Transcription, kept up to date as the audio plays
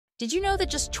Did you know that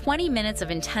just 20 minutes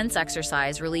of intense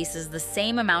exercise releases the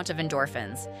same amount of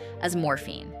endorphins as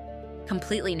morphine,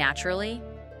 completely naturally?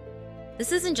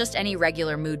 This isn't just any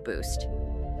regular mood boost.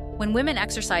 When women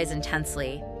exercise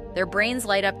intensely, their brains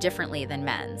light up differently than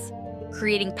men's,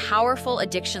 creating powerful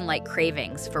addiction-like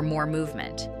cravings for more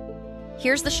movement.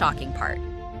 Here's the shocking part.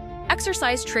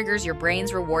 Exercise triggers your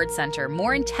brain's reward center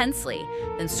more intensely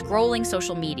than scrolling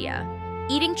social media,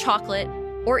 eating chocolate,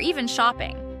 or even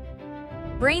shopping.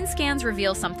 Brain scans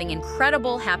reveal something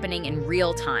incredible happening in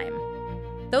real time.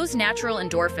 Those natural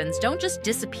endorphins don't just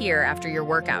disappear after your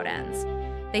workout ends.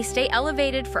 They stay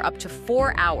elevated for up to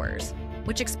 4 hours,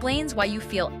 which explains why you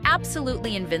feel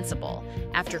absolutely invincible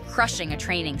after crushing a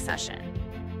training session.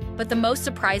 But the most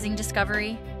surprising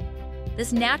discovery?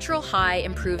 This natural high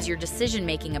improves your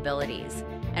decision-making abilities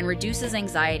and reduces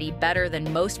anxiety better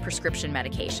than most prescription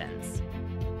medications.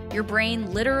 Your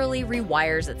brain literally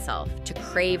rewires itself to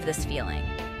crave this feeling.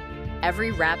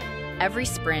 Every rep, every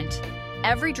sprint,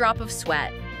 every drop of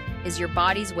sweat is your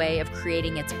body's way of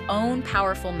creating its own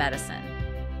powerful medicine.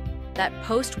 That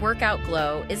post-workout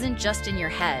glow isn't just in your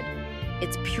head,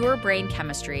 it's pure brain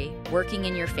chemistry working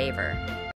in your favor.